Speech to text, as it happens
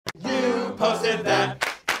posted that.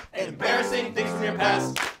 Embarrassing things from your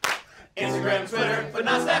past. Instagram, Twitter, but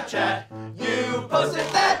not Snapchat. You posted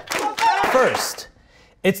that. First,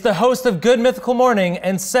 it's the host of Good Mythical Morning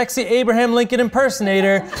and sexy Abraham Lincoln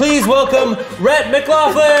impersonator. Please welcome Rhett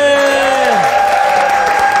McLaughlin.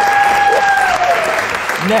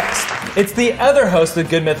 Next, it's the other host of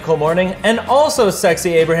Good Mythical Morning and also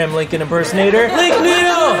sexy Abraham Lincoln impersonator,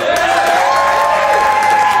 Neal.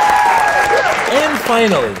 And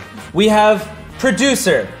finally, we have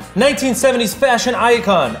producer, 1970s fashion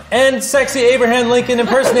icon, and sexy Abraham Lincoln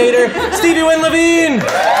impersonator, Stevie Wynne Levine.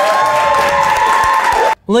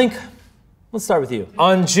 Link, let's start with you.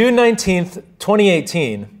 On June 19th,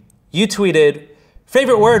 2018, you tweeted,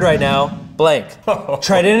 favorite word right now, blank.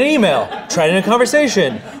 Try it in an email, try it in a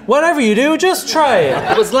conversation. Whatever you do, just try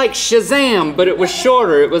it. It was like Shazam, but it was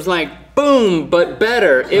shorter. It was like boom, but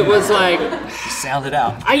better. It was like... Sound it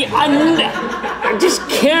out. I just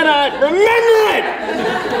cannot remember it!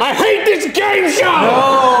 I hate this game show!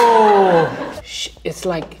 No! It's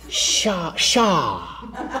like Shaw.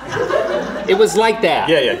 It was like that.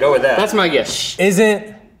 Yeah, go with that. That's my guess. Is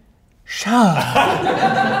it Shaw?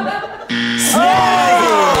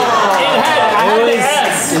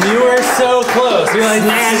 And you were so close. You're like,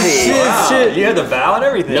 shit. You had the vowel and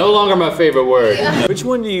everything. No longer my favorite word. Which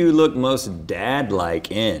one do you look most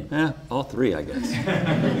dad-like in? All three, I guess.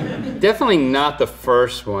 Definitely not the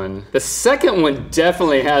first one. The second one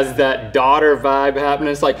definitely has that daughter vibe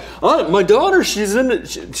happening. It's like, oh, my daughter, she's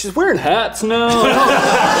wearing hats now.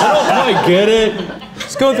 I don't quite get it.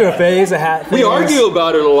 She's going through a phase, a hat phase. We argue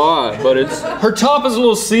about it a lot, but her top is a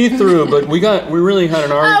little see-through, but we really had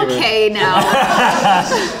an argument. Okay, now.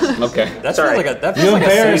 Okay. That's all right. You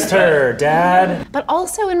embarrassed her, Dad. But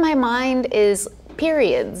also in my mind is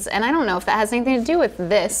periods, and I don't know if that has anything to do with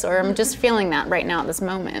this, or I'm just feeling that right now at this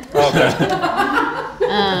moment. Okay.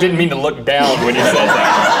 Didn't mean to look down when you said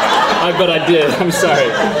that. But I did. I'm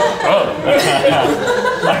sorry. Oh.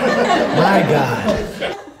 My God.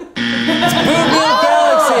 It's Boob Milk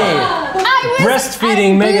Galaxy.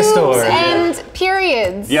 Breastfeeding megastore. And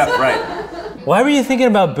periods. Yeah, right. Why were you thinking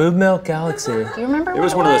about Boob Milk Galaxy? Do you remember It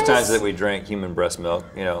was one of those times that we drank human breast milk,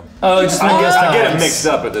 you know. Oh, just I get it mixed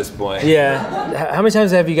up at this point. Yeah. How many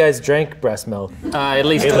times have you guys drank breast milk? At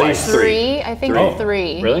least three. I think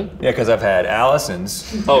three. Really? Yeah, because I've had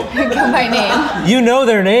Allison's. Oh. Go by name. You know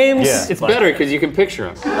their names? Yeah. It's better because you can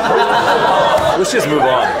picture them. Let's just move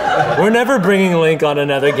on. We're never bringing Link on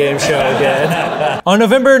another game show again. On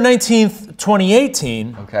November 19th,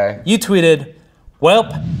 2018, you tweeted,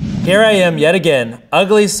 "Welp, here I am yet again,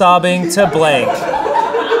 ugly sobbing to blank.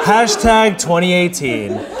 Hashtag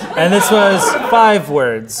 2018. And this was 5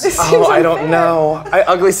 words. Oh, I don't know. I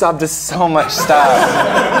ugly sobbed to so much stuff.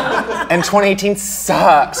 And 2018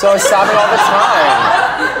 sucks, so I was sobbing all the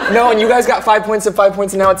time. No, and you guys got 5 points and 5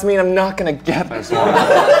 points, and now it's me, and I'm not gonna get this one.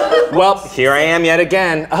 Well, here I am yet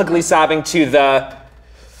again, ugly sobbing to the...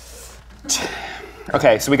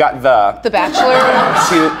 Okay, so we got The Bachelor?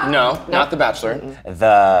 No, not The Bachelor.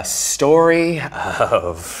 The story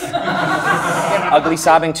of... Ugly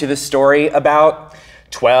sobbing to the story about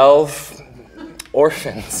 12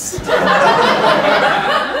 orphans.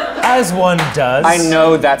 As one does. I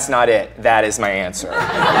know that's not it. That is my answer.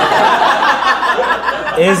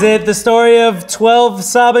 Is it the story of 12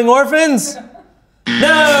 sobbing orphans? No,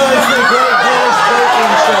 it's the Great British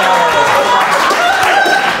Baking Show.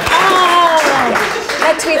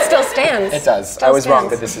 That tweet still stands. It does. I was wrong,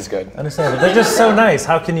 but this is good. Understand, they're just so nice.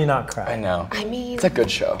 How can you not cry? I know. I mean, it's a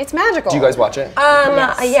good show. It's magical. Do you guys watch it?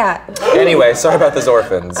 Yeah. Anyway, sorry about those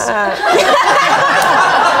orphans.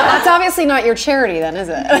 That's obviously not your charity then, is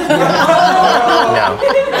it? No.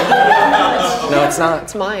 No, it's not.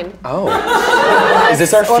 It's mine. Oh. Is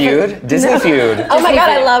this our feud? Disney feud. Oh my God,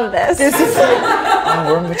 I love this. Oh,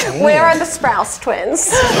 we're in between. Where are the Sprouse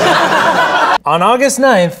twins? On August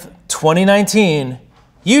 9th, 2019,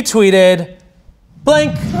 you tweeted,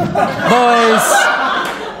 blank, boys,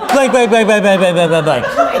 blank, blank, blank, blank, blank, blank, blank, blank.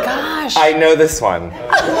 Oh my gosh. I know this one.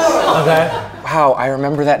 Okay. Wow, I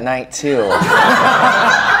remember that night too.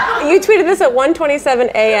 You tweeted this at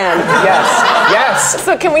 1:27 a.m. Yes.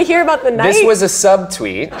 So can we hear about the night? This was a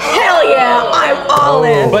subtweet. Hell yeah, I'm all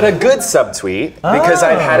in. But a good subtweet, because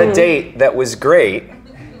I'd had a date that was great.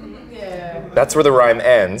 That's where the rhyme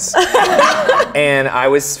ends. And I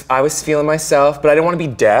was feeling myself, but I didn't want to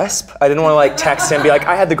be desp. I didn't want to like text him and be like,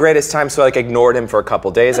 I had the greatest time, so I like ignored him for a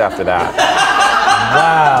couple days after that.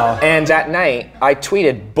 Wow. And that night, I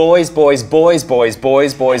tweeted, boys, boys, boys, boys,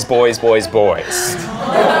 boys, boys, boys, boys, boys. See,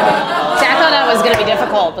 I thought that was gonna be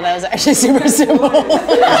difficult, but that was actually super simple.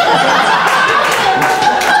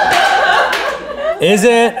 Is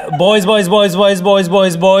it boys, boys, boys, boys, boys,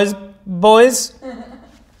 boys, boys, boys?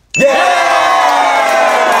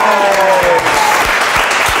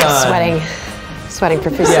 Sweating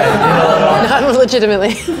profusely. Yeah, Not legitimately.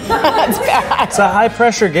 It's bad. it's a high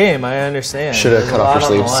pressure game, I understand. Should have cut off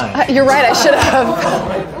your sleeves. You're right, I should have.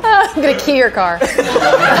 I'm gonna key your car.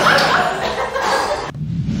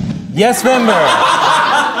 Yes, Vember.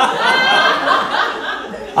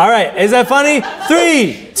 All right, is that funny?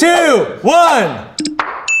 3, 2, 1.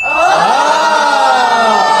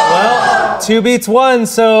 Well, 2 beats 1,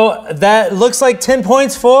 so that looks like 10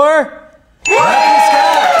 points for...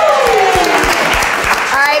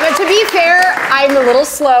 But to be fair, I'm a little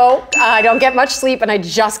slow. I don't get much sleep, and I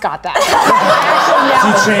just got that.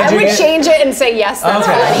 I would change it and say yes. That's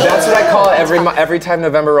funny. That's what I call it every time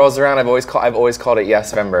November rolls around. I've always called it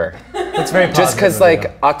Yes Vember. It's very positive. Just because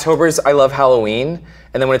like October's, I love Halloween,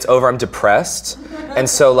 and then when it's over, I'm depressed, and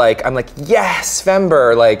so like I'm like yes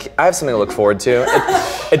Vember. Like I have something to look forward to.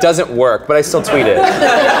 It doesn't work, but I still tweet it.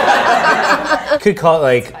 Could call it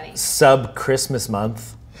like sub Christmas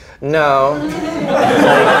month. No.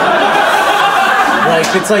 Like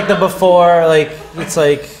it's like the before, like it's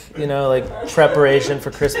like, you know, like preparation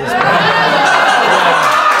for Christmas.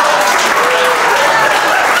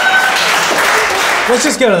 Let's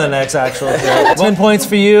just go to the next actual. 10 points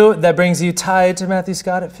for you. That brings you tied to Matthew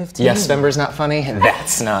Scott at 15. Yes Vember's not funny.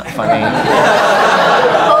 That's not funny.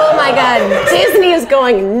 Oh my God, Disney is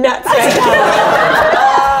going nuts right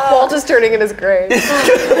now. Walt is turning in his grave. He's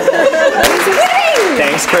winning!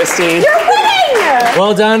 Thanks, Christy. You're winning!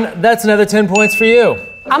 Well done. That's another 10 points for you.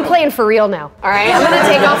 I'm playing for real now, all right? I'm gonna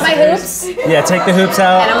take off my hoops, and Yeah, take the hoops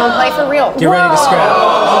out. I'm gonna play for real. Get ready to scrap.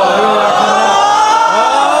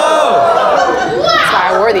 That's why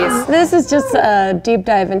I wore these. This is just a deep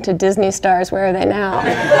dive into Disney stars. Where are they now?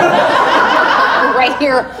 Right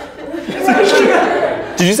here.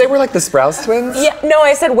 Did you say we're like the Sprouse twins? Yeah, no,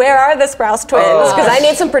 I said, where are the Sprouse twins? Because I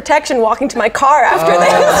need some protection walking to my car after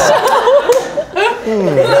this show.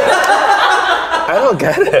 I don't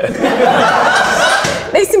get it.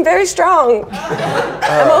 They seem very strong,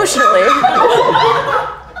 emotionally.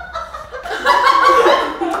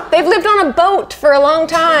 They've lived on a boat for a long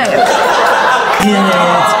time.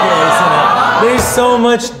 Yeah, it's great, isn't it? There's so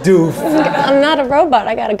much doof. I'm not a robot,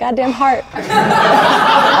 I got a goddamn heart.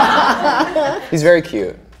 He's very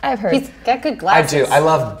cute. I've heard. He's got good glasses. I do. I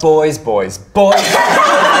love boys, boys, boys. You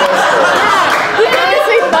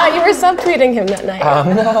honestly thought you were subtweeting him that night.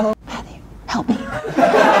 No. Matthew, help me.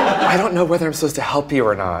 I don't know whether I'm supposed to help you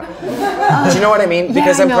or not. Do you know what I mean?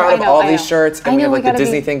 Because I'm proud of all these shirts, and we have like the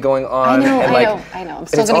Disney thing going on, and like, I know. I'm and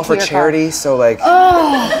still it's gonna all for key your charity. car. So like,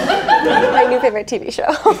 My new favorite TV show.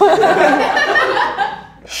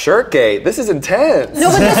 Shirtgate. This is intense. No,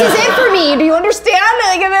 but this is it for me. Do you understand?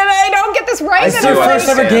 Like, if I don't get this right, It's her first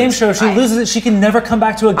ever game show. She loses it. She can never come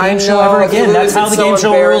back to a game show ever again. That's how the game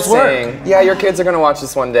show rules work. Yeah, your kids are gonna watch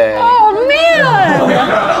this one day. Oh man!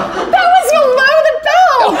 That was below the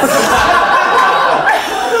belt.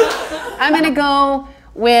 I'm gonna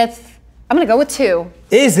go with 2.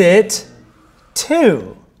 Is it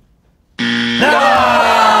 2? No!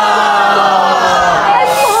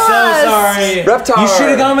 So sorry. Reptar. You should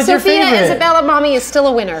have gone with your Sophia favorite. Isabella Mommy is still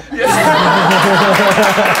a winner.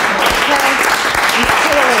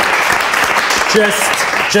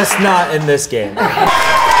 Just not in this game. Well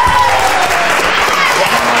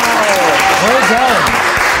done.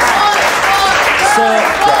 So,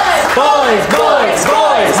 boys.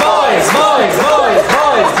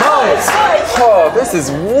 Oh, this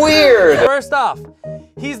is weird. First off,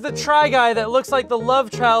 he's the try guy that looks like the love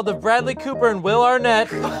child of Bradley Cooper and Will Arnett.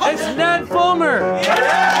 It's Ned Fulmer.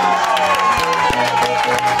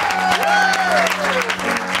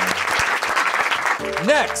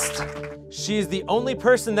 Next, she's the only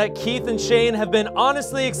person that Keith and Shayne have been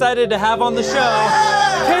honestly excited to have on the show,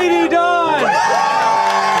 Katy Don.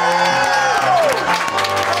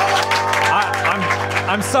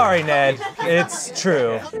 I'm sorry, Ned. It's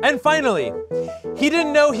true. And finally, he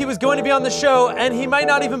didn't know he was going to be on the show, and he might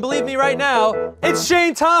not even believe me right now. It's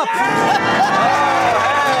Shayne Topp.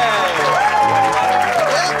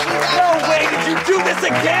 No way did you do this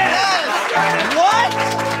again! What?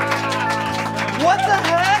 What the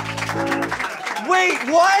heck? Wait,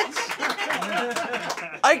 what?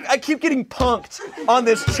 I keep getting punked on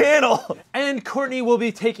this channel. And Courtney will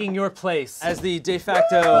be taking your place as the de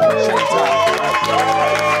facto Shayne Topp.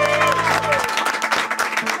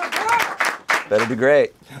 Better do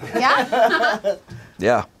great. Yeah?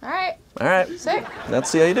 Yeah. All right. All right. Sick. Let's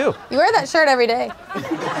see how you do. You wear that shirt every day.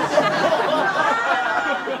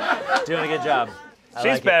 Doing a good job.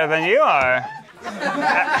 She's better than you are.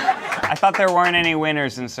 I thought there weren't any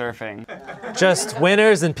winners in surfing. Just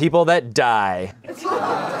winners and people that die.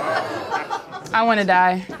 I want to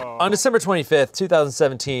die. On December 25th,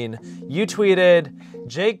 2017, you tweeted,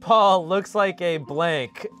 Jake Paul looks like a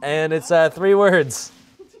blank, and it's 3 words.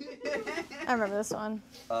 I remember this one.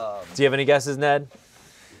 Do you have any guesses, Ned?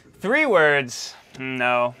 3 words.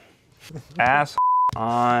 No. Ass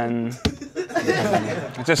on.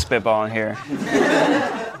 Just spitballing here.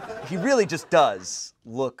 He really just does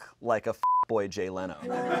look like a boy Jay Leno.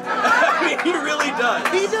 I mean, he really does.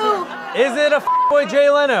 He do. Is it a boy Jay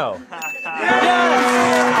Leno?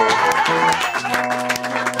 Yes!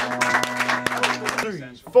 3,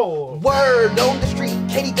 4. Word on the street,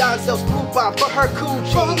 Katy Don sells coupon for her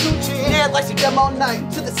coochie. Ned likes to jam all night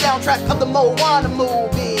to the soundtrack of the Moana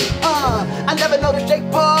movie. I never noticed Jake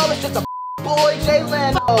Paul is just a boy Jay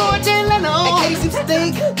Leno. Boy Jay Leno. And Katy seems to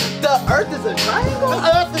think the Earth is a triangle.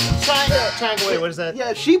 The Earth is a triangle. Yeah. Triangle. Wait, what is that?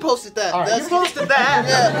 Yeah, she posted that. All right. You posted that.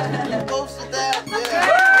 Yeah, you posted that. Yeah.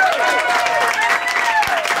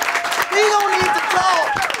 We don't need to talk.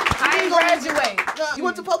 I ain't graduate. You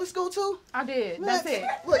went to public school too? I did. That's it.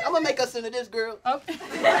 Look, I'm gonna make us into this, girl. Okay.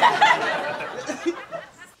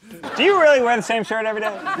 Do you really wear the same shirt every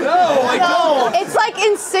day? No, I don't. It's like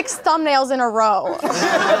in 6 thumbnails in a row.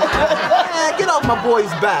 Get off my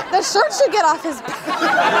boy's back. The shirt should get off his back.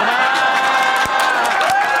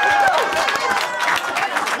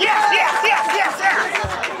 Yes!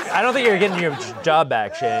 I don't think you're getting your job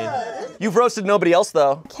back, Shayne. You've roasted nobody else,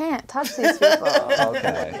 though. Can't touch these people.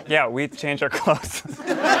 Okay. Yeah, we changed our clothes.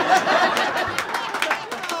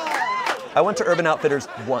 I went to Urban Outfitters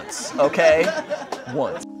once, okay?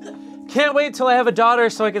 Once. Can't wait till I have a daughter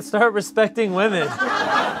so I can start respecting women.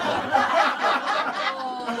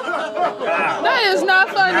 That is not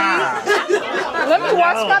funny. Let me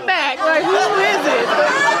watch my back. Like, who is it?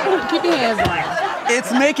 Keep your hands on.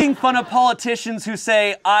 It's making fun of politicians who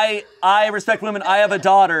say, I respect women, I have a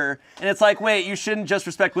daughter. And it's like, wait, you shouldn't just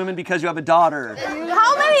respect women because you have a daughter.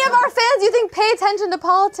 How many of our fans do you think pay attention to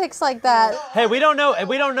politics like that? Hey, we don't know.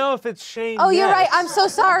 We don't know if it's Shayne. Oh, you're right. I'm so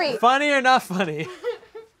sorry. Funny or not funny?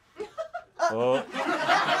 Oh.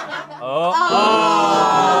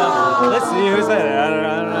 Let's see who's that. I don't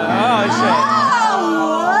know. Oh, shit.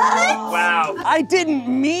 Wow. I didn't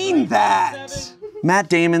mean that. Matt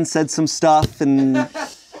Damon said some stuff and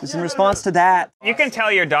it was in response to that. You can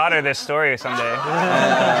tell your daughter this story someday.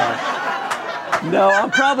 No, I'm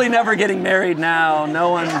probably never getting married now. No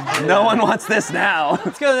one wants this now.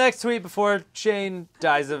 Let's go to the next tweet before Shayne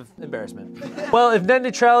dies of embarrassment. Well, if net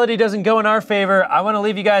neutrality doesn't go in our favor, I want to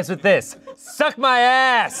leave you guys with this. Suck my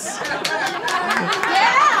ass!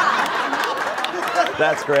 Yeah!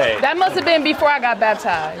 That's great. That must have been before I got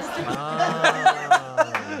baptized.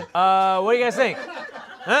 What do you guys think?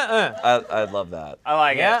 I love that. I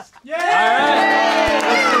like it. Yeah?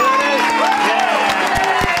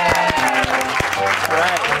 All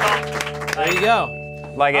right. There you go.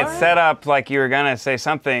 Like it's set up like you were gonna say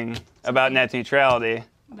something about net neutrality,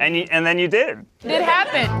 and then you did. It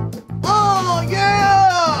happened. Oh,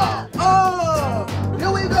 yeah! Oh,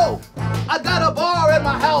 here we go. I got a bar at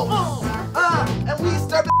my house. And we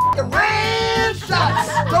serve the rain shots.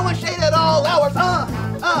 Throwing shade at all hours,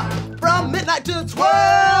 from midnight to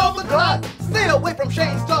 12 o'clock. Stay away from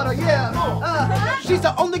Shayne's daughter, yeah. She's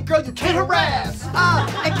the only girl you can't harass.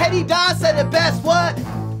 And Katy Don said it best, what?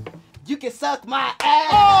 You can suck my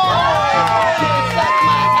ass. You can suck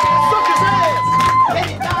my ass. Suck his ass.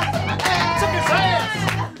 Katy Don suck my ass. Suck his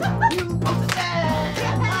ass. You post his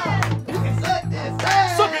ass. You can suck this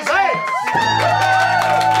ass. Suck his ass.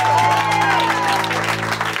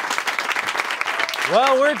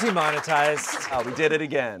 Well, we're demonetized. Oh, we did it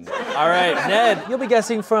again. All right, Ned, you'll be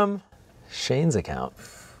guessing from Shayne's account.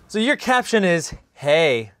 So your caption is,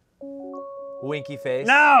 hey, winky face.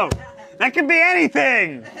 No! That could be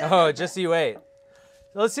anything! Oh, just you wait.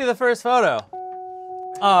 Let's see the first photo.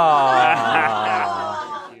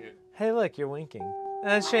 Aww. Hey, look, you're winking.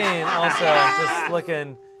 And Shayne also just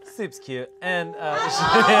looking super cute. And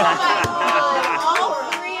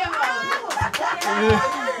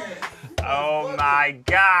Oh my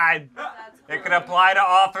God! It could apply to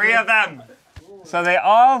all 3 of them. So they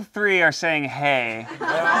all 3 are saying hey.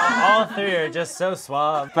 All 3 are just so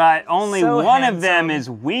suave. But only So one handsome. of them is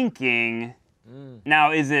winking.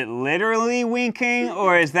 Now, is it literally winking,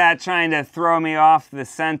 or is that trying to throw me off the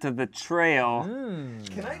scent of the trail?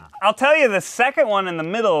 I'll tell you, the second one in the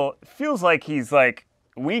middle feels like he's like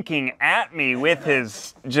winking at me with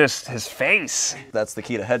his face. That's the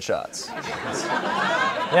key to headshots.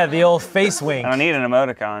 Yeah, the old face wink. I don't need an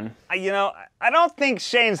emoticon. You know, I don't think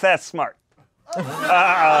Shayne's that smart. He said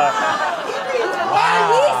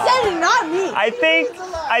it, not me. I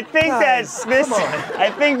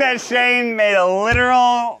think that Shayne made a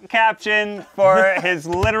literal caption for his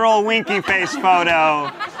literal winky face photo.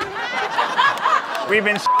 We've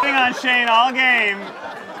been shitting on Shayne all game.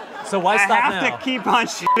 So why stop now? I have to keep on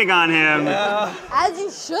shitting on him. As you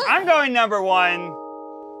should. I'm going number 1.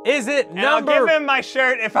 Is it and I'll give him my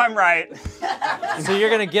shirt if I'm right. So you're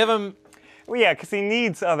gonna give him? Well, yeah, because he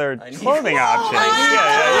needs other clothing options.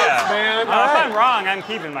 Yeah. Man. If I'm wrong, I'm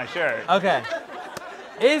keeping my shirt. Okay.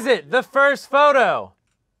 Is it the first photo?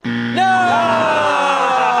 No!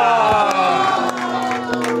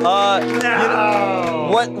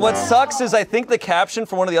 What sucks is I think the caption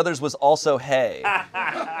for one of the others was also hey.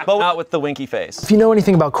 But not with the winky face. If you know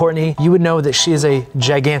anything about Courtney, you would know that she is a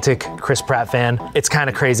gigantic Chris Pratt fan. It's kind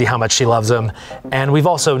of crazy how much she loves him. And we've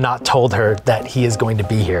also not told her that he is going to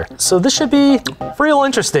be here. So this should be real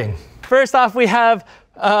interesting. First off, we have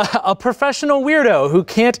a professional weirdo who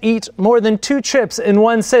can't eat more than 2 chips in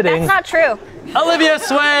one sitting. That's not true. Olivia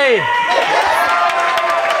Sui.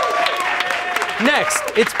 Next,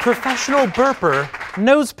 it's professional burper,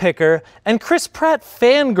 nose picker, and Chris Pratt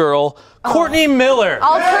fangirl, Courtney Miller.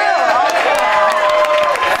 All true.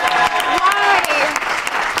 Why?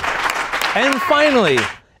 And finally,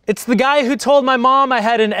 it's the guy who told my mom I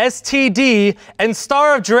had an STD and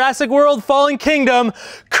star of Jurassic World Fallen Kingdom,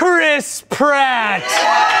 Chris Pratt.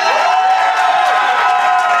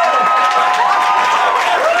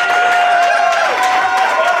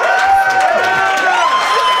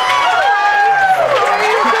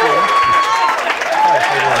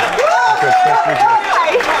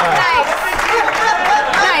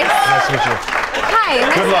 Hi.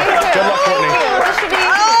 Good luck, Courtney.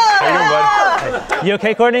 How you doing, bud? You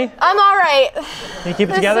okay, Courtney? I'm all right. Can you keep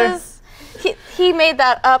it together? He made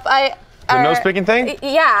that up. The nose picking thing?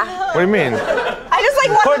 Yeah. What do you mean? I just like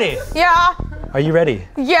want. Courtney. Yeah. Are you ready?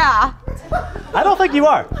 Yeah. I don't think you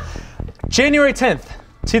are. January 10th,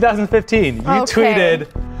 2015, you tweeted,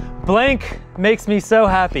 "Blank makes me so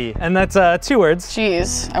happy." And that's 2 words.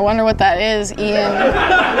 Jeez, I wonder what that is, Ian.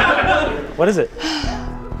 What is it?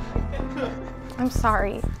 I'm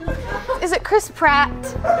sorry. Is it Chris Pratt?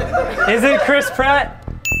 Is it Chris Pratt?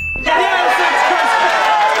 Yes, it's Chris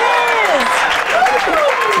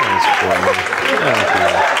Pratt.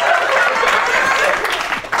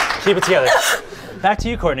 Keep it together. Back to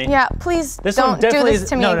you, Courtney. Yeah, please this don't one definitely do this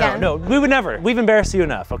to me again. No, we would never. We've embarrassed you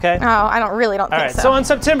enough, okay? Oh, I don't think All right, so. so on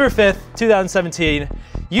September 5th, 2017,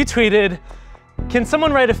 you tweeted, "Can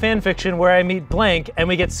someone write a fan fiction where I meet blank and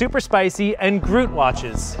we get super spicy and Groot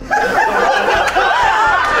watches?" Oh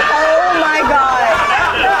my God.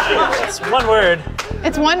 It's 1 word.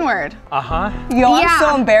 It's 1 word. Uh-huh. Yo, I'm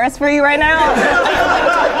so embarrassed for you right now.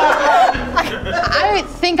 I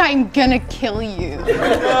think I'm gonna kill you.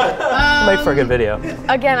 Make for a good video.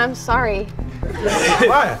 Again, I'm sorry.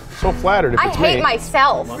 Why? So flattered if I it's hate me.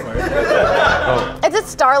 myself. Oh. Is it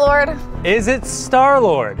Star-Lord? Is it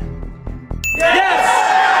Star-Lord? Yes!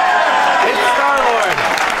 It's Star-Lord.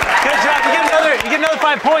 Good job. You get another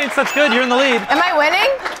 5 points. That's good. You're in the lead. Am I winning?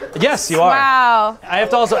 Yes, you are. Wow. I have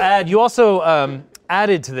to also add, you also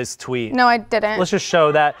added to this tweet. No, I didn't. Let's just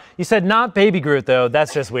show that. You said not Baby Groot, though.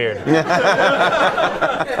 That's just weird.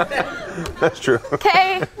 That's true.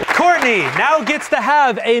 Okay. Courtney now gets to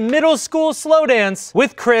have a middle school slow dance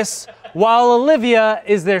with Chris, while Olivia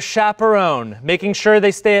is their chaperone, making sure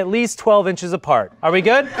they stay at least 12 inches apart. Are we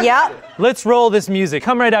good? Yep. Let's roll this music.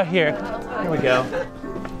 Come right out here. Here we go.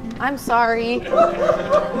 I'm sorry.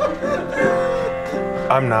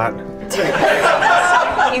 I'm not.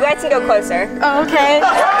 You guys can go closer. Oh, okay.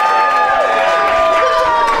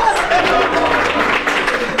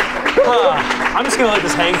 I'm just gonna let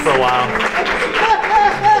this hang for a while.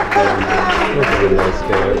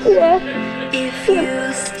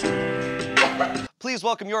 Please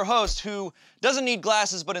welcome your host, who doesn't need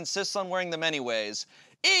glasses but insists on wearing them anyways,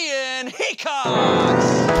 Ian Hecox!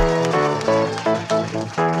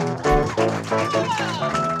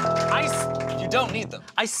 You don't need them.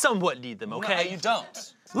 I somewhat need them, okay? No, you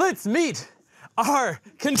don't. Let's meet our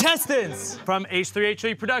contestants from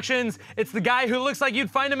H3H3 Productions. It's the guy who looks like you'd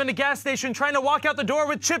find him in a gas station trying to walk out the door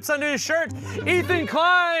with chips under his shirt, Ethan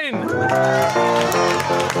Klein.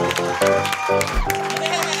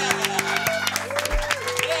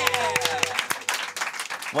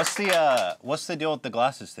 What's the deal with the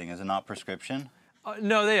glasses thing? Is it not prescription?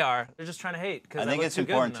 No, they are. They're just trying to hate. I think it's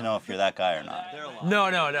important to know if you're that guy or not. No.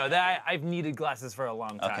 I've needed glasses for a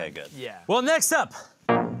long time. Okay, good. Yeah. Well, next up,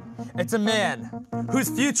 it's a man whose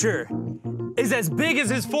future is as big as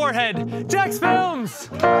his forehead. Jacksfilms!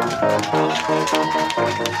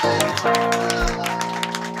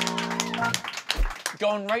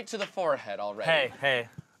 Going right to the forehead already. Hey,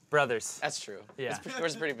 brothers. That's true. Yeah.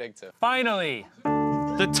 Yours is pretty big too. Finally,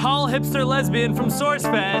 the tall hipster lesbian from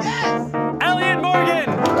SourceFed, Elliott Morgan!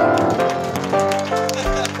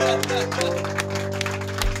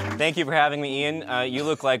 Thank you for having me, Ian. You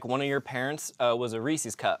look like one of your parents was a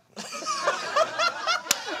Reese's cup.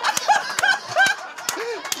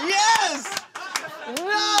 Yes!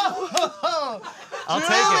 No! I'll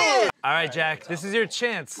take it. All right, Jack, this is your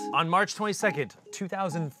chance. On March 22nd,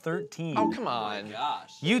 2013. Oh, come on.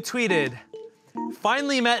 Gosh. You tweeted,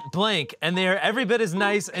 "Finally met blank, and they are every bit as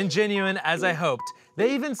nice and genuine as I hoped.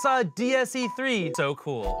 They even saw DSE3. So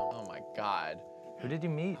cool." Oh my God. Who did you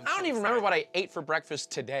meet? I don't even remember what I ate for breakfast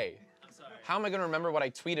today. How am I gonna remember what I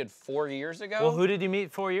tweeted 4 years ago? Well, who did you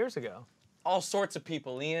meet 4 years ago? All sorts of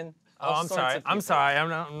people, Ian. Oh, I'm sorry. I'm sorry. I'm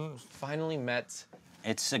not. Finally met.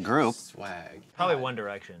 It's a group. Swag. Probably One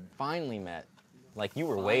Direction. Finally met. Like you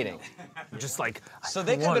were waiting. Just like. So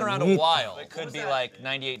they could have been around a while. It could be like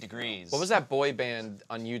 98 Degrees. What was that boy band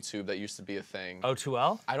on YouTube that used to be a thing?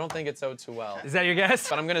 O2L? I don't think it's O2L. Is that your guess?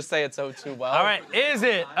 But I'm gonna say it's O2L. All right, is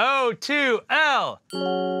it O2L?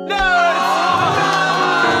 No!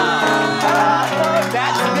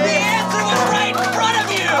 That's the answer was right in front of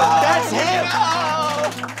you! That's him!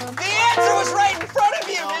 The answer was right in front of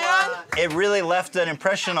you, man! It really left an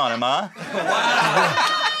impression on him, huh?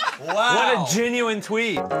 Wow. What a genuine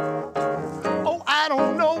tweet. Oh, I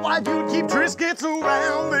don't know why you keep Triscuits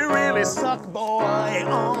around. They really suck, boy.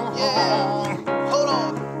 Yeah. Hold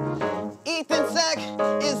on. Ethan's sack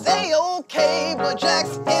is A-okay, but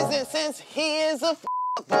Jax isn't since he is a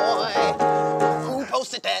boy. Who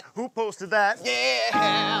posted that? Who posted that?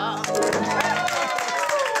 Yeah.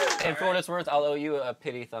 And for what it's worth, I'll owe you a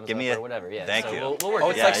pity thumbs Give up me a- or whatever. Yeah. thank so you. We'll work Oh,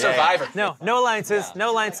 it it's out. like Survivor. No alliances.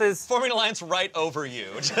 No alliances. Forming an alliance right over you.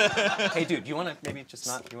 Hey, dude, you wanna maybe just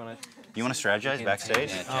not? You wanna strategize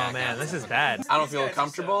backstage? Oh man, this is bad. I don't feel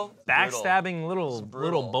comfortable. Backstabbing little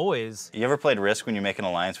boys. You ever played Risk when you make an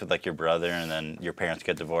alliance with like your brother and then your parents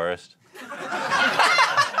get divorced?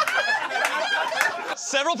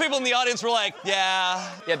 Several people in the audience were like, yeah.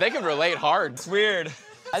 Yeah, they can relate hard. It's weird.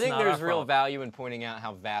 I think not there's our real fault. value in pointing out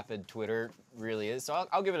how vapid Twitter really is, so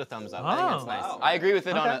I'll give it a thumbs up. I think it's Oh. nice. I agree with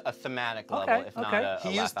it on Okay. a thematic Okay, level, if not okay. a He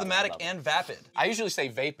used laugh out loud thematic level. and vapid. I usually say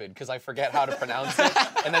vapid because I forget how to pronounce it,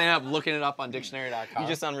 and then I end up looking it up on dictionary.com. You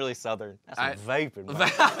just sound really southern. That's I- vapid.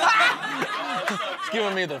 It's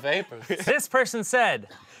giving me the vapor. This person said,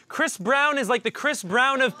 "Chris Brown is like the Chris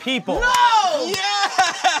Brown of people." No!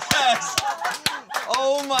 Yes!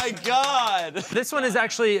 Oh my God. This one is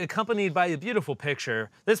actually accompanied by a beautiful picture.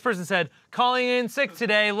 This person said, "Calling in sick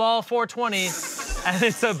today, lol 420," and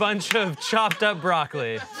it's a bunch of chopped up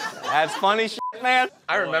broccoli. That's funny shit, man.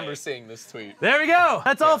 I remember seeing this tweet. There we go.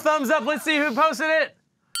 That's all thumbs up. Let's see who posted it.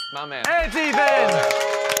 My man. Hey, it's Ethan.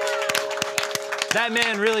 That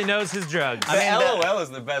man really knows his drugs. The LOL is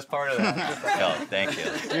the best part of that. Oh, thank you.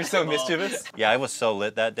 You're so mischievous. Yeah, I was so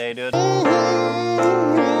lit that day, dude.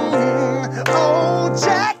 Oh,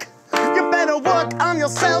 Jack, you better work on your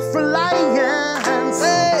self-reliance.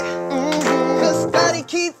 Hey. Cause Khadi,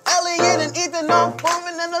 Keith, Elliott, and Ethan are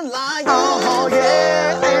forming an alliance. Oh,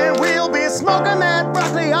 yeah, and we'll be smoking that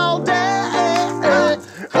broccoli all day.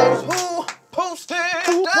 Who posted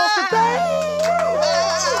that?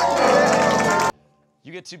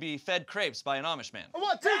 You get to be fed crepes by an Amish man.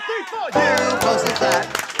 1, 2, 3, 4. Who posted that?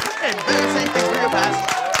 And do the same thing for your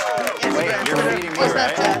past. Wait, you're reading me,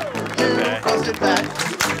 right? You posted that.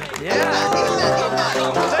 Yeah.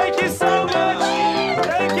 Thank you so much.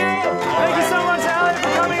 Thank you. Thank you so much, Allie,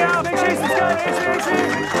 for coming out. Make sure you subscribe to HBC.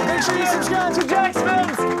 Make sure you subscribe to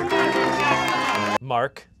Jacksfilms.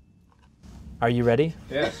 Mark, are you ready?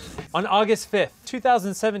 Yes. On August 5th,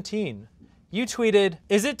 2017, you tweeted,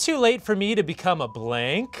 "Is it too late for me to become a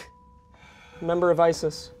blank?" Member of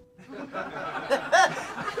ISIS.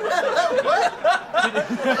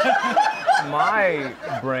 My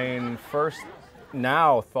brain first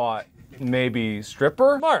now thought maybe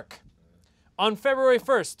stripper? Mark, on February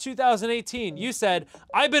 1st, 2018, you said,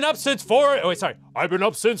 I've been up since 4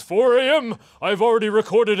 a.m. I've already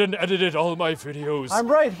recorded and edited all my videos. I'm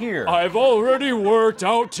right here. I've already worked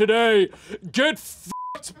out today. Get f***ed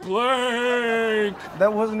blank.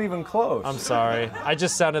 That wasn't even close. I'm sorry. I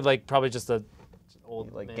just sounded like probably just a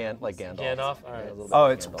old like man. like Gandalf. Gandalf? All right. Oh,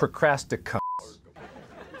 it's procrastic.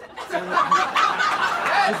 I'm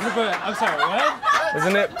sorry, what?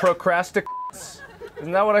 Isn't it procrastic?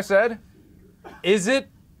 Isn't that what I said? Is it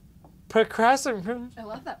procrastinate? I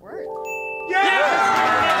love that word. Yeah!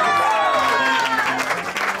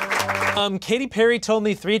 Katy Perry told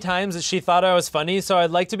me 3 times that she thought I was funny, so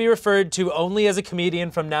I'd like to be referred to only as a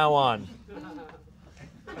comedian from now on.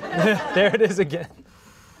 There it is again.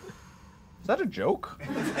 Is that a joke?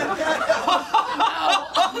 No,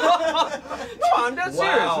 I'm dead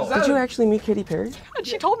serious. Did you actually meet Katy Perry? God,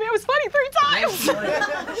 she told me I was funny 3 times.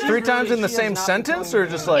 3 times in the same sentence, or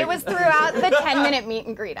just like? It was throughout the 10-minute meet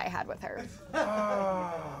and greet I had with her.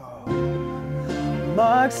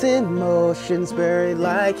 Marks in motions buried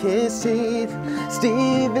like his teeth.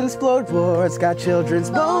 Steven's floorboards got children's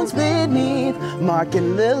bones beneath. Mark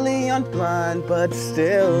and Lily aren't blind, but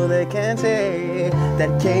still they can't say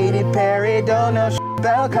that Katy Perry don't know shit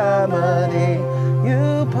about comedy.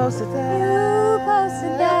 You posted that. You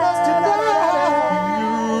posted that.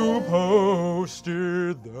 You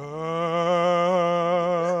posted that.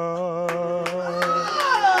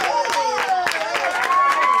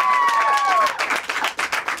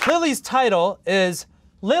 Lily's title is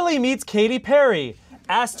Lily Meets Katy Perry,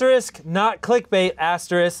 asterisk, not clickbait,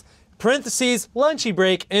 asterisk, parentheses, lunchy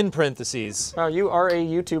break, in parentheses. Oh, you are a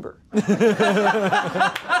YouTuber.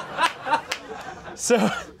 So,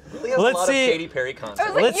 let's see. Katy Perry content.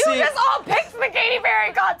 I was like, you just all picked the Katy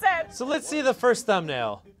Perry content. So let's see the first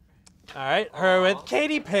thumbnail. All right, her with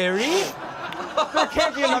Katy Perry. There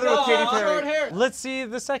can't be another with Katy Perry. Let's see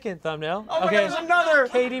the second thumbnail. Oh my God, there's another.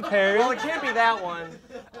 Katy Perry. Well, it can't be that one.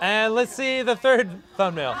 And let's see the third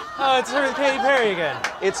thumbnail. Oh, it's her with Katy Perry again.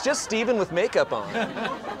 It's just Steven with makeup on.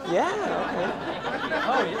 Yeah, okay.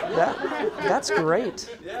 Oh, yeah. That's great.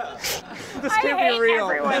 Yeah. This can't be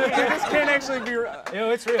real. everyone here. This can't actually be real.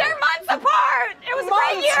 No, it's real. They're months apart. It was a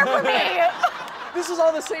great year for me. This is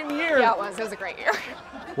all the same year. Yeah, it was. It was a great year.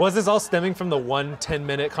 Was this all stemming from the 1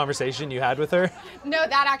 10-minute conversation you had with her? No,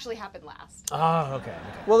 that actually happened last. Oh, okay.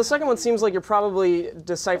 Well, the second one seems like you're probably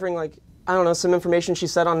deciphering, like, I don't know, some information she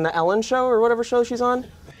said on the Ellen show or whatever show she's on.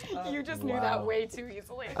 You just knew that way too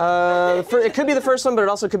easily. It could be the first one, but it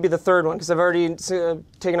also could be the third one, because I've already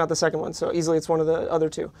taken out the second one, so easily it's one of the other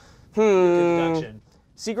 2. Deduction.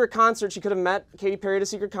 Secret concert, she could have met Katy Perry at a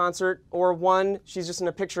secret concert, or 1, she's just in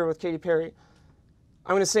a picture with Katy Perry.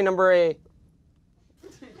 I'm gonna say number A.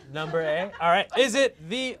 Number A. All right. Is it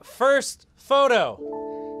the first photo?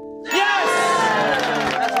 Yes!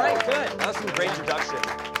 That's right, good. That's some great introduction.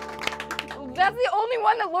 That's the only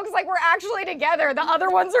one that looks like we're actually together. The other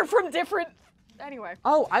ones are from different... Anyway.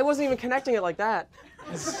 Oh, I wasn't even connecting it like that.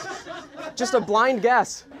 Just a blind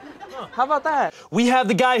guess. How about that? We have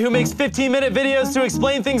the guy who makes 15-minute videos to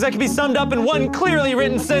explain things that can be summed up in 1 clearly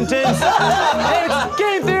written sentence. It's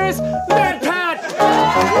game theorist, MatPat!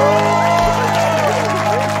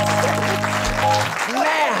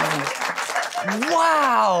 Man!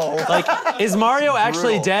 Wow! Like, is Mario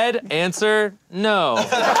actually dead? Answer, no.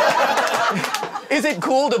 Is it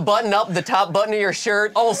cool to button up the top button of your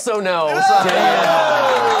shirt? Also no. Damn.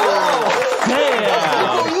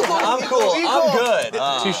 I'm cool. I'm good.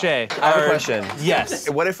 Touche. I have a question. Yes.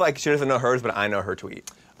 What if, like, she doesn't know hers, but I know her tweet?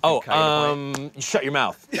 Oh, shut your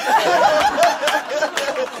mouth.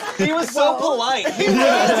 He was so polite. He raised his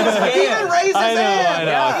hand. I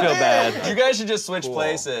know, I feel bad. You guys should just switch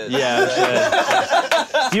places. Yeah,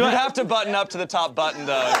 You would have to button up to the top button,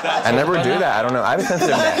 though. I never do that. I don't know. I have a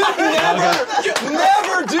sensitive neck.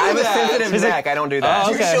 Never do that. I have a sensitive neck. I don't do that.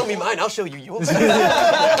 You can show me mine. I'll show you yours.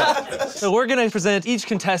 So we're gonna present each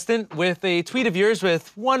contestant with a tweet of yours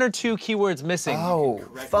with 1 or 2 keywords missing. Oh,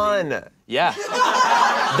 fun. Yeah.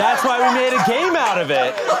 That's why we made a game out of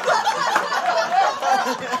it.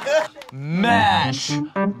 Mash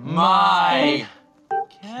my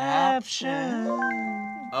caption.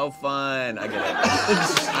 Oh, fun. I get it.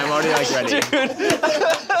 I'm already, like, ready. Dude.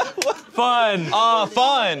 Fun.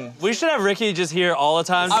 Fun. We should have Ricky just here all the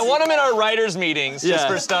time. I want him in our writers' meetings just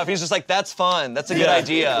for stuff. He's just like, that's fun. That's a good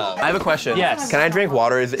idea. I have a question. Yes. Can I drink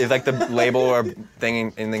water? Is like the label or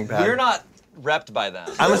thing anything bad? We're not repped by them.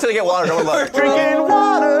 I'm just gonna get water. Don't look. Drinking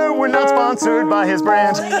water, we're not sponsored by his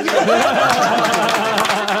brand.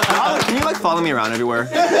 Can you like follow me around everywhere?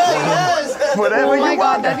 Yes. Whatever you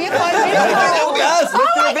want. That'd be a fun video. Yes,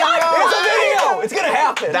 let's do a video. It's a video. It's gonna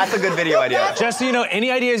happen. That's a good video idea. Just so you know,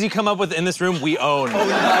 any ideas you come up with in this room, we own.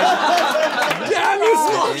 Damn you,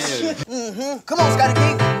 Smosh. Come on, Scotty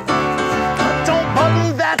King. Don't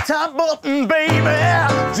button that top button, baby.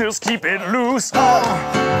 Just keep it loose.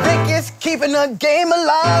 Vic is keeping the game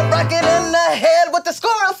alive, rocking in the head with the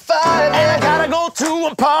score of 5. And I gotta go to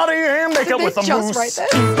a party and make up with a moose. Right there.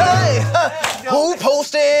 Hey, who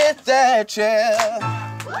posted that chair?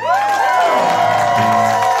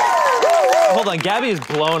 Hold on, Gabbie is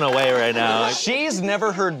blown away right now. She's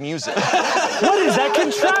never heard music. What is that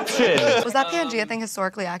contraption? Was that Pangea thing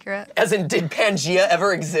historically accurate? As in, did Pangea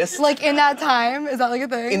ever exist? Like in that time? Is that like a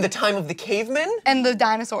thing? In the time of the cavemen? And the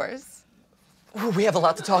dinosaurs. Ooh, we have a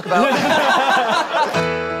lot to talk about.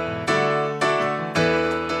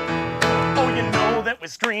 Oh, you know that we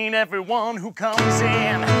screen everyone who comes in,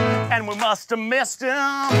 and we must have missed him,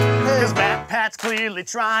 cause MatPat's clearly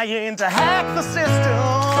trying to hack the system.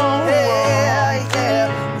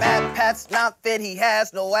 Yeah, MatPat's not fit, he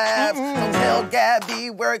has no abs. Don't tell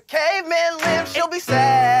Gabbie where cavemen live, she'll be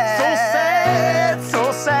sad.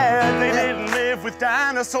 So sad, they didn't live with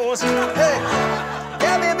dinosaurs. Hey,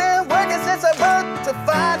 Gabbie been working since her birth to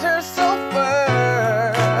find her self-worth.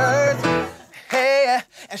 Hey,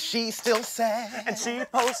 and she's still sad. And she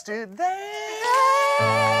posted that.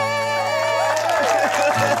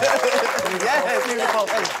 Yes, beautiful.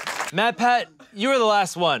 MatPat, you were the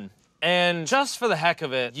last one. And just for the heck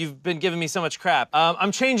of it, you've been giving me so much crap.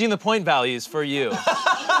 I'm changing the point values for you.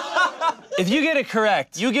 If you get it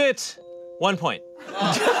correct, you get 1 point.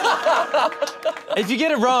 If you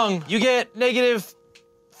get it wrong, you get negative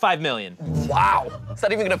 5 million. Wow. Is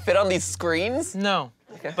that even gonna fit on these screens? No.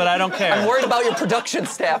 Okay. But I don't care. I'm worried about your production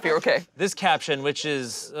staff here, okay? This caption, which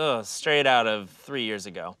is straight out of 3 years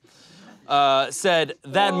ago, said,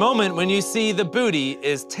 "That moment when you see the booty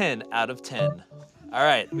is 10 out of 10. All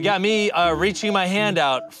right, we got me reaching my hand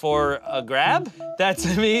out for a grab. That's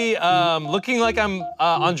me looking like I'm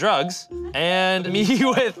on drugs, and me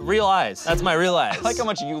with real eyes. That's my real eyes. I like how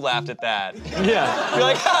much you laughed at that. Yeah. You're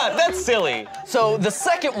like, ah, that's silly. So the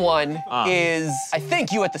second one is, I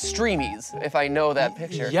think, you at the Streamies, if I know that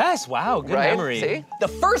picture. Yes, wow, good memory. See? The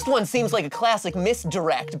first one seems like a classic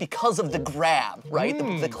misdirect because of the grab, right?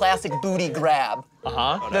 The classic booty grab.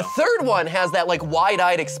 The third one has that like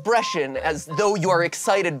wide-eyed expression as though you are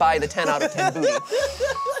excited by the 10 out of 10 booty.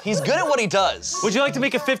 He's good at what he does. Would you like to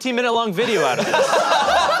make a 15-minute long video out of this?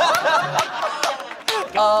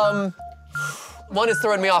 One is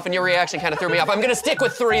throwing me off and your reaction kind of threw me off. I'm gonna stick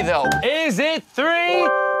with 3 though. Is it 3?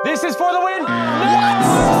 This is for the win? What?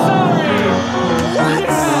 Sorry.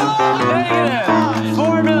 Negative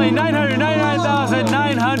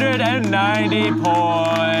 4,999,990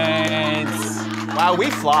 points. Wow, we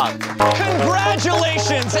flopped.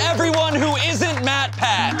 Congratulations, everyone who isn't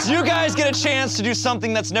MatPat. You guys get a chance to do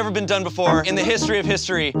something that's never been done before in the history of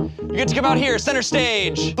history. You get to come out here, center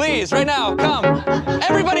stage. Please, right now, come.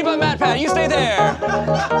 Everybody but MatPat, you stay there.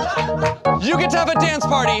 You get to have a dance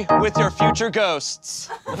party with your future ghosts.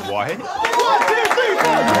 What? 1, 2, 3, 4.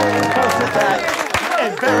 Posted that.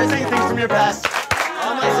 Embarrassing things from your past.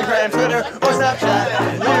 On Instagram, Twitter, or Snapchat.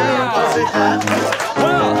 You posted that.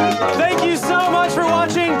 Well, thank you so much for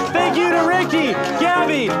watching. Thank you to Ricky,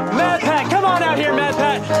 Gabbie, MatPat. Come on out here,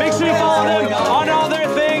 MatPat. Make sure you follow them on all their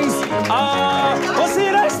things. We'll see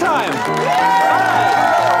you next time.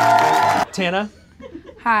 Tana.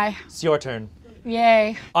 Hi. It's your turn.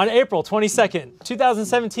 Yay. On April 22nd,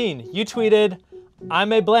 2017, you tweeted,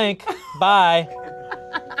 "I'm a blank, bye."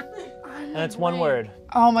 And it's one word.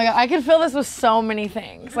 Oh my God, I can fill this with so many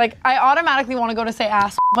things. Like, I automatically want to go to say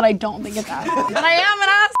ass, but I don't think it's ass. And I am an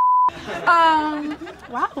ass.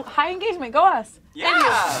 Wow, high engagement, go us. Yeah. Thank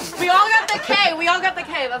you. We all got the K, we all got the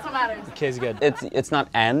K, that's what matters. K's good. It's not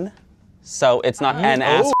N, so it's not N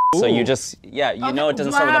ass. So you just, yeah, you know it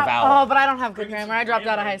doesn't start with a vowel. Oh, but I don't have good grammar, I dropped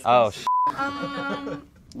out of high school. Oh,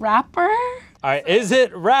 Rapper? All right, is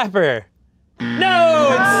it rapper? No,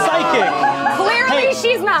 it's psychic. Clearly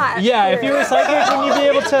she's not. Yeah, if you were psychic, then you'd be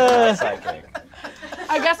able to... Psychic.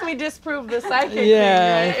 I guess we disproved the psychic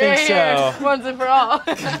Yeah, thing, I think right? so. Once and for all.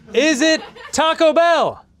 Is it Taco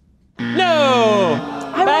Bell? No.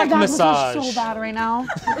 I Back want massage. so bad right now.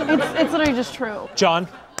 It's literally just true. John?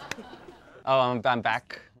 Oh, I'm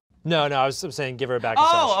back. No, I was saying give her a back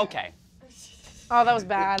massage. Oh, okay. Oh, that was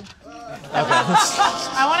bad. Okay.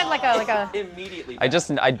 I wanted like a Immediately. I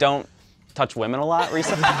don't touch women a lot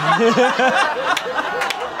recently.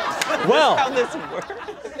 Well. How this works.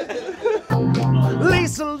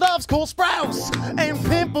 Lisa loves Cole Sprouse and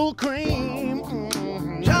pimple cream.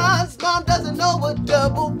 John's mom doesn't know what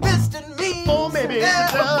double-fisted means. Or maybe she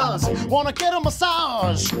does. Wanna get a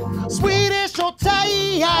massage. Swedish or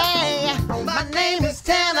Thai. My name is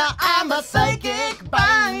Tana, I'm a psychic.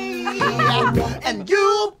 Bye. And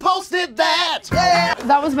you posted that. Yeah.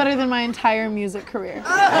 That was better than my entire music career.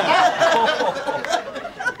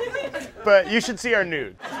 But you should see our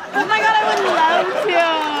nude. Oh my God, I would love to.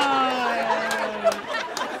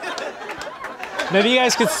 Maybe you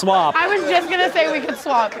guys could swap. I was just gonna say we could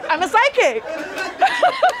swap. I'm a psychic.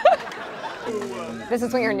 This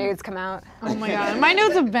is when your nudes come out. Oh my God, my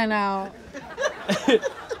nudes have been out.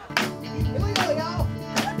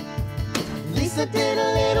 Lisa did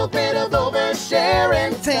a little bit of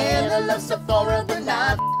oversharing. Tana loves Sephora, but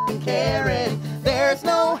not caring. There's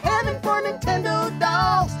no heaven for Nintendo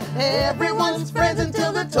dolls. Everyone's friends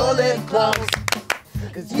until the toilet clogs.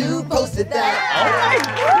 Cause you posted that.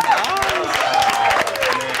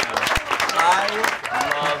 I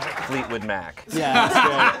love Fleetwood Mac. Yeah,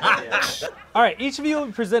 that's great. All right, each of you will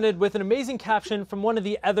be presented with an amazing caption from one of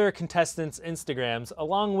the other contestants' Instagrams,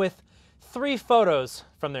 along with 3 photos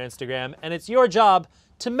from their Instagram, and it's your job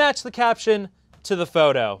to match the caption to the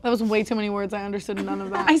photo. That was way too many words. I understood none of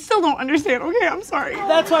that. I still don't understand. Okay, I'm sorry.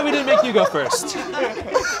 That's why we didn't make you go first. All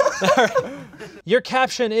right. Your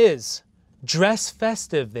caption is, dress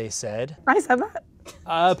festive, they said. I said that?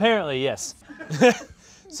 Apparently, yes.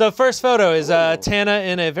 So first photo is Tana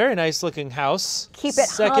in a very nice looking house. Keep it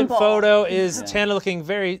Second humble. photo is Tana looking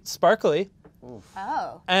very sparkly.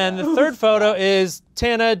 Oh. And the third photo is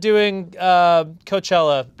Tana doing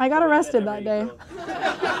Coachella. I got arrested that day.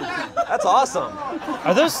 That's awesome.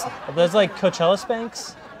 Are those like Coachella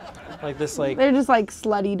Spanx? Like this like... They're just like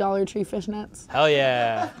slutty Dollar Tree fishnets. Hell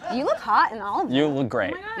yeah. You look hot in all of them. You look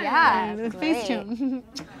great. Yeah, the great. face tune.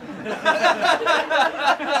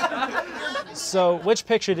 So which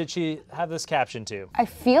picture did she have this caption to? I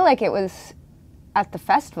feel like it was at the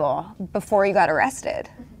festival before you got arrested.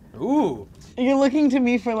 Ooh. You're looking to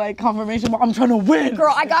me for like confirmation, but I'm trying to win.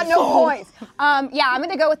 Girl, I got no points. Yeah, I'm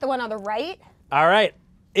gonna go with the one on the right. All right.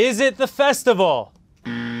 Is it the festival?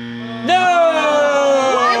 No!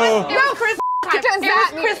 It was Christmas time. What does It that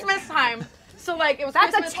was mean? Christmas time. So like it was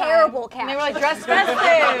That's Christmas a terrible time. And they caption. were like dress festive.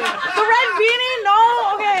 The red beanie? No,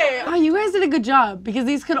 okay. Oh, you guys did a good job because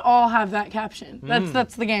these could all have that caption.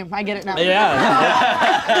 That's the game. I get it now. Yeah.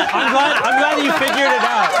 I'm glad that you figured it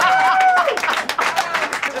out.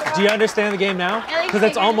 Do you understand the game now? Because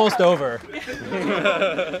it's almost over.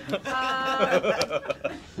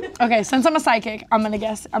 Okay, since I'm a psychic, I'm gonna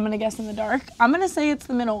guess in the dark. I'm gonna say it's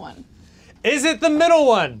the middle one. Is it the middle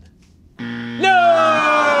one? No!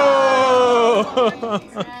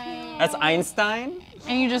 That's Einstein?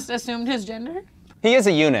 And you just assumed his gender? He is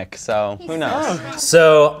a eunuch, so who knows?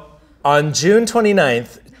 So, on June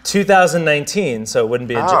 29th, 2019, so it wouldn't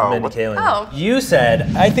be a Mindy Kaling. Oh. You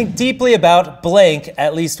said, I think deeply about blank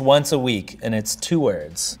at least once a week, and it's 2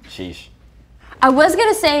 words. Sheesh. I was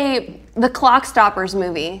gonna say the Clock Stoppers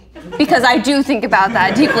movie, because I do think about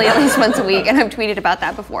that deeply at least once a week, and I've tweeted about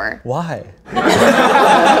that before. Why?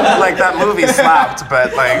 Like that movie slapped,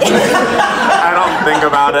 but like I don't think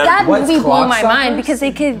about it. That movie blew my mind because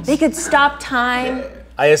they could stop time.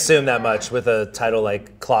 I assume that much with a title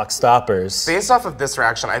like Clock Stoppers. Based off of this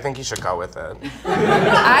reaction, I think you should go with it.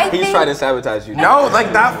 He's trying to sabotage you. No,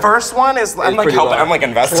 like that first one is. I'm like helping. I'm like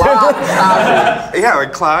invested. Yeah,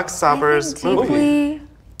 like Clock Stoppers movie.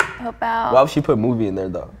 About. Why would she put movie in there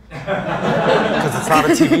though? Because it's not a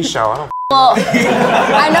TV show. I don't. Well,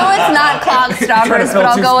 I know it's not Clock Stoppers, but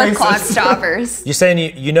I'll go with Clock Stoppers. You're saying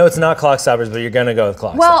you know it's not Clock Stoppers, but you're gonna go with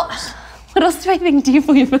Clock Stoppers. What else do I think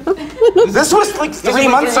deeply about? This was like 3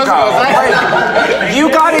 months ago. Like, you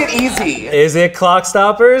got it easy. Is it Clock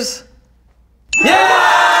Stoppers? Yeah!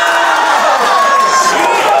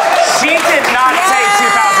 She did not say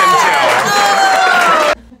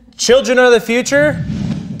 2002. Children are the future,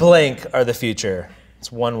 blank are the future.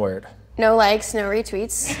 It's 1 word. No likes, no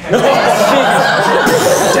retweets. Damn!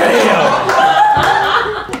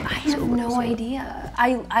 I have no idea.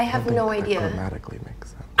 I have no idea. Grammatically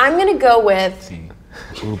makes sense. I'm gonna go with.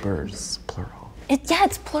 Ubers, plural. Yeah,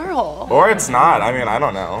 it's plural. Or it's not. I mean, I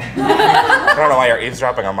don't know. I don't know why you're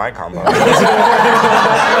eavesdropping on my combo.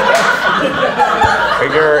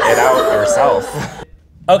 Figure it out yourself.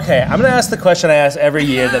 Okay, I'm gonna ask the question I ask every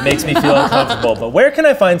year that makes me feel uncomfortable, but where can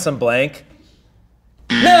I find some blank?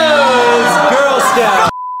 No, it's Girl Scout.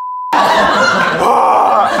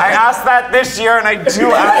 I asked that this year and I do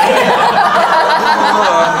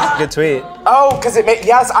Good tweet. Oh, because it made,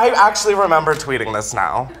 yes, I actually remember tweeting this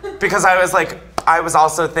now. Because I was like, I was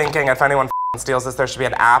also thinking if anyone steals this, there should be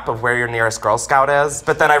an app of where your nearest Girl Scout is.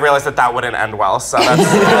 But then I realized that wouldn't end well, so that's...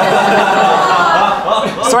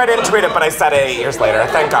 So I didn't tweet it, but I said it 8 years later,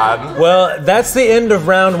 thank God. Well, that's the end of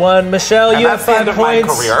round 1. Michelle, you have 5 points.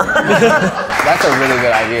 That's the end of my career. That's a really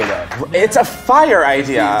good idea, though. It's a fire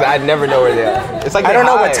idea. I'd never know where they are. It's like I don't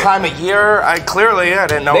know what time of year. I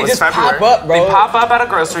didn't know it was February. They just pop up, bro. They pop up at a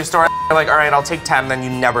grocery store. They're like, all right, I'll take 10, then you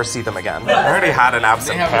never see them again. I already had an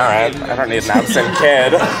absent parent. I don't need an absent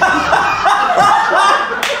kid.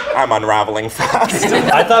 I'm unraveling fast.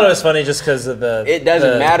 I thought it was funny just because of the... It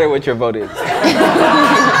doesn't matter what your vote is.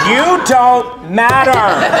 You don't matter.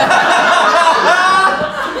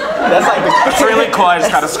 That's like it's really cool. I just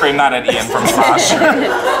gotta scream that at Ian from Smosh.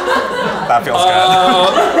 That feels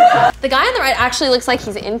good. The guy on the right actually looks like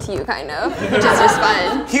he's into you, kind of, which is just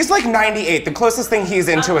fun. He's like 98. The closest thing he's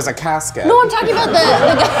into is a casket. No, I'm talking about the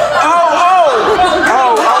guy. Oh my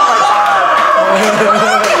God.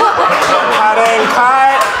 Cutting,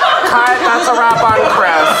 cut. That's a wrap on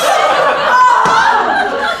Chris.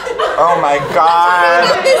 Oh my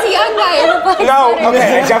God. This young guy in a black No, sweater.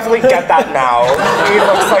 okay, I definitely get that now. He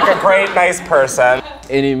looks like a great, nice person.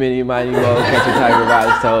 Any, mini, miny, mo, catch a tiger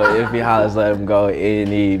by his toe. If he hollers, let him go.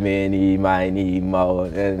 Any, mini, miny, mo.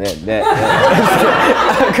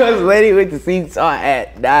 Because lady with the seats on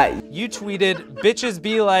at night. You tweeted, bitches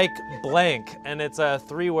be like blank, and it's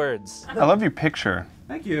 3 words. I love your picture.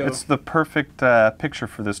 Thank you. It's the perfect picture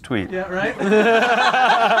for this tweet. Yeah, right?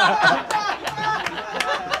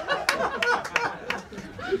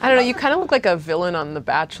 I don't know, you kind of look like a villain on The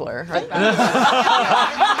Bachelor. Right?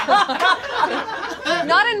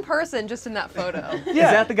 Not in person, just in that photo. Yeah.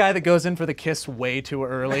 Is that the guy that goes in for the kiss way too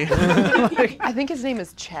early? I think his name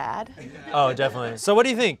is Chad. Oh, definitely. So what do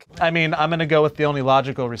you think? I mean, I'm gonna go with the only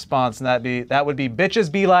logical response, and that would be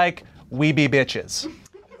bitches be like, we be bitches.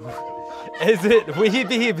 Is it we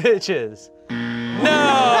be bitches?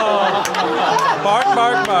 No! Bark,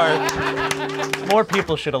 bark, bark. More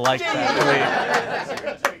people should have liked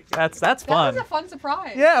that. That's fun. That was a fun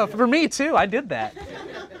surprise. Yeah, for me too. I did that.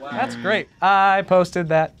 Wow. That's great. I posted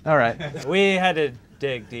that. All right. We had to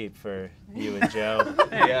dig deep for you and Joe.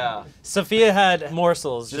 Yeah. Sophia had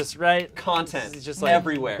morsels, just right? Content. Just like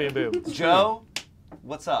everywhere. Boom, boom. Joe,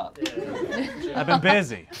 what's up? I've been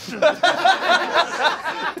busy.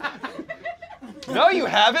 No, you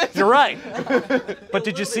haven't. You're right. But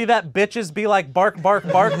did you see that bitches be like bark, bark,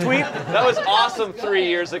 bark tweet? That was awesome 3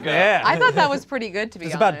 years ago. Yeah. I thought that was pretty good, to be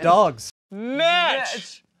honest. It's about dogs.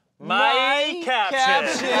 Match my caption.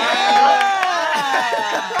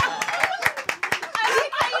 I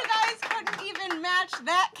like how you guys couldn't even match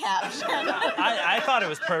that caption. I thought it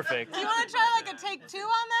was perfect. Do you want to try like a take 2 on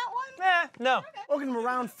that one? No. Welcome to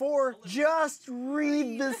round 4. Just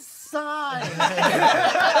read the sign.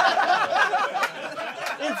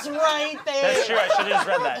 It's right there. That's true, I should have just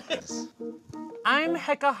read that. I'm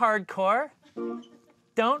hecka hardcore.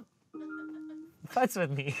 Don't fuss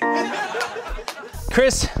with me.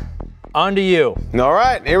 Chris, on to you. All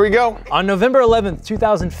right, here we go. On November 11th,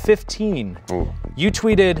 2015, you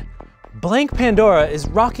tweeted, blank Pandora is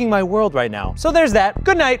rocking my world right now. So there's that.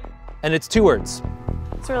 Good night. And it's 2 words.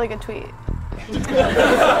 It's a really good tweet.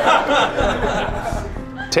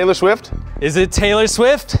 Taylor Swift? Is it Taylor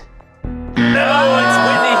Swift? No, it's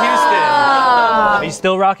Whitney Houston. Are you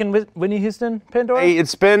still rocking with Whitney Houston, Pandora? Hey,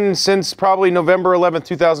 it's been since probably November 11th,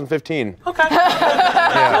 2015. Okay.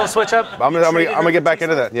 Yeah. A little switch up? I'm gonna get back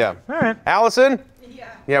into that, yeah. All right. Allison?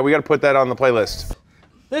 Yeah, we gotta put that on the playlist.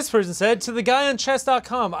 This person said, to the guy on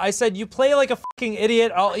chess.com, I said, you play like a fucking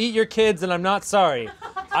idiot, I'll eat your kids, and I'm not sorry.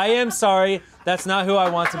 I am sorry, that's not who I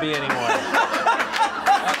want to be anymore.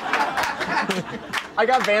 I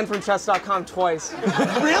got banned from chess.com twice.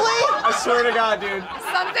 Really? I swear to God, dude.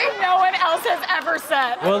 Something no one else has ever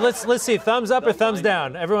said. Well, let's see, thumbs up or thumbs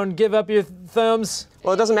down? Everyone give up your thumbs.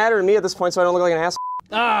 Well, it doesn't matter to me at this point, so I don't look like an ass.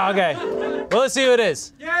 Ah, okay. Well, let's see who it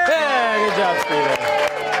is. Yeah, good job, Steven.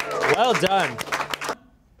 Well done.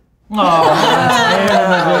 Oh,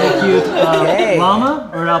 very cute llama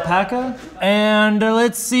or alpaca. And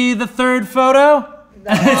let's see the 3rd photo.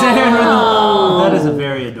 That is a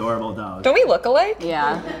very adorable dog. Don't we look alike?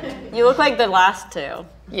 Yeah. You look like the last 2.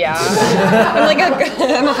 Yeah.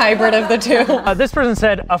 I'm a hybrid of the 2. This person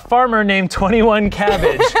said, a farmer named 21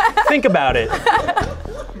 Cabbage. Think about it.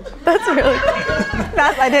 That's really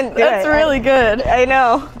I didn't do it. That's really good. I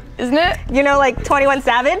know. Isn't it? You know, like 21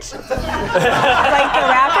 Savage? Like the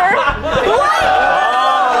rapper?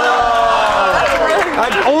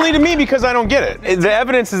 Only to me because I don't get it. The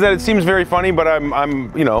evidence is that it seems very funny, but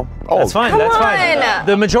I'm you know, old. That's fine, that's fine.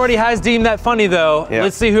 The majority has deemed that funny though. Yeah.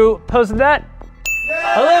 Let's see who posted that.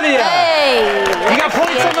 Olivia! Hey! You got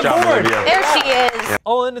points on the board. There she is.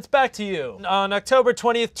 Olin, it's back to you. On October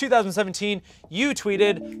 20th, 2017, you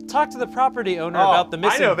tweeted, talk to the property owner about the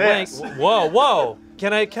missing I know blank. this. Whoa.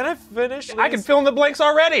 Can I finish? I can fill in the blanks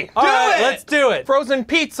already. All right, let's do it. Frozen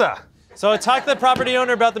pizza. So I talked to the property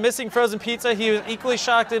owner about the missing frozen pizza. He was equally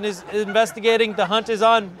shocked and is investigating. The hunt is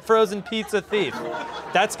on frozen pizza thief.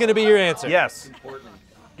 That's gonna be your answer. Yes.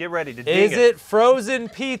 Get ready to dig Is it frozen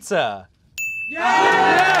pizza?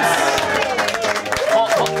 Yes!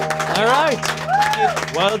 All right.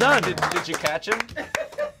 Well done. Did you catch him?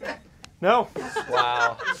 No.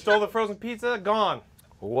 Wow. Stole the frozen pizza, gone.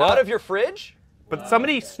 Out of your fridge? But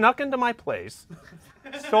somebody snuck into my place,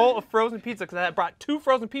 stole a frozen pizza because I brought 2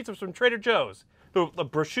 frozen pizzas from Trader Joe's. The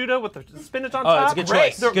prosciutto with the spinach on top. Oh, it's a good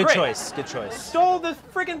choice. They're Good great. choice. Good choice. Stole this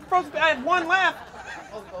friggin' frozen. I had 1 left.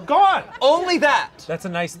 Gone. Only that. That's a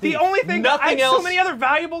nice The thief. only thing. I Nothing had so else. many other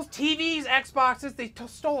valuables, TVs, Xboxes. They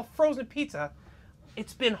stole a frozen pizza.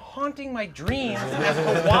 It's been haunting my dreams as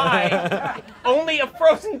to why only a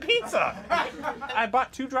frozen pizza. I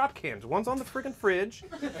bought 2 drop cams. One's on the friggin' fridge.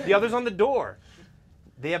 The other's on the door.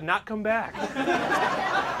 They have not come back.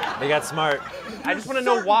 They got smart. I just want to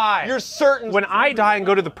know why. You're certain. When I die and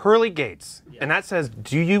go to the pearly gates, and that says,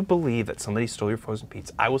 "Do you believe that somebody stole your frozen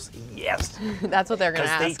pizza?" I will say yes. That's what they're gonna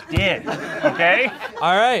Because ask. they did. Okay.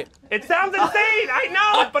 All right. It sounds insane. I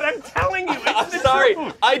know, but I'm telling you, it's the Sorry,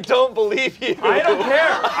 truth. I don't believe you. I don't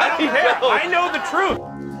care. I don't care. don't. I know the truth.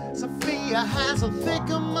 Sophia has a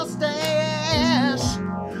thicker mustache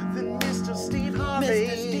than Mr. Steve Harvey.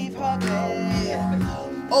 Mr. Steve Harvey.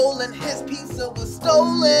 Olin, his pizza was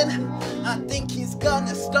stolen. I think he's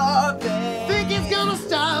gonna starve it. Think he's gonna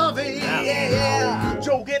starve it. Yeah.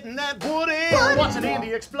 Joe getting that woody. Watching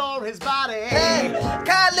Andy explore his body. Hey,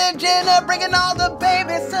 Kylie Jenner bringing all the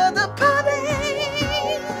babies to the party.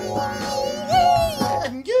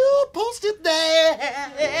 And you posted there.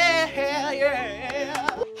 Yeah.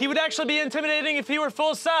 He would actually be intimidating if he were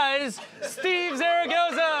full size. Steve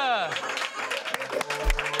Zaragoza.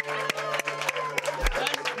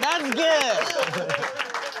 That's good.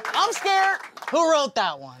 I'm scared. Who wrote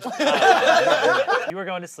that one? You were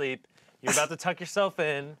going to sleep. You were about to tuck yourself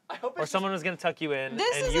in, or someone was going to tuck you in,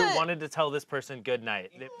 and you wanted to tell this person good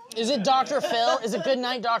night. Is it Dr. Phil? Is it Good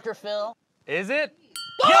Night, Dr. Phil? Is it?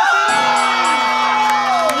 Yes!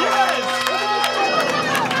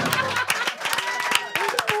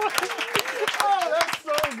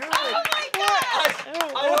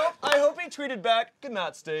 I hope he tweeted back, "Good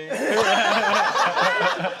night, Steve." I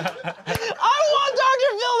want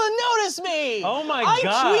Dr. Phil to notice me. Oh my God.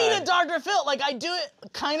 God. I tweeted Dr. Phil. Like, I do it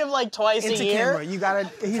kind of like twice Into a year. camera. You gotta,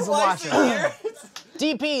 he's a watcher.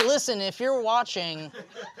 DP, listen, if you're watching,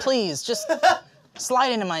 please just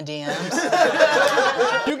slide into my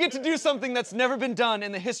DMs. You get to do something that's never been done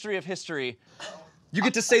in the history of history. You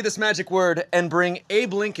get to say this magic word and bring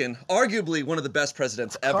Abe Lincoln, arguably one of the best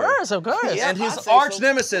presidents ever. Of course. And his arch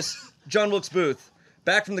nemesis, John Wilkes Booth,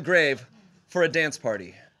 back from the grave for a dance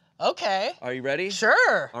party. Okay. Are you ready?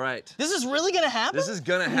 Sure. All right. This is really gonna happen? This is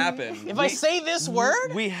gonna happen. If I say this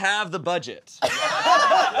word? We have the budget.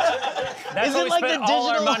 That's Is what it we like spent the all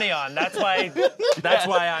our digital- money on. That's why I'm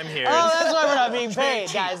here. Oh, that's why we're not being paid,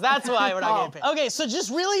 guys. That's why we're not getting paid. Okay, so just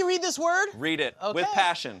really read this word? Read it with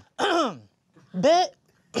passion.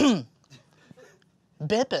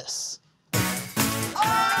 Bippus.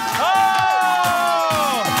 Oh!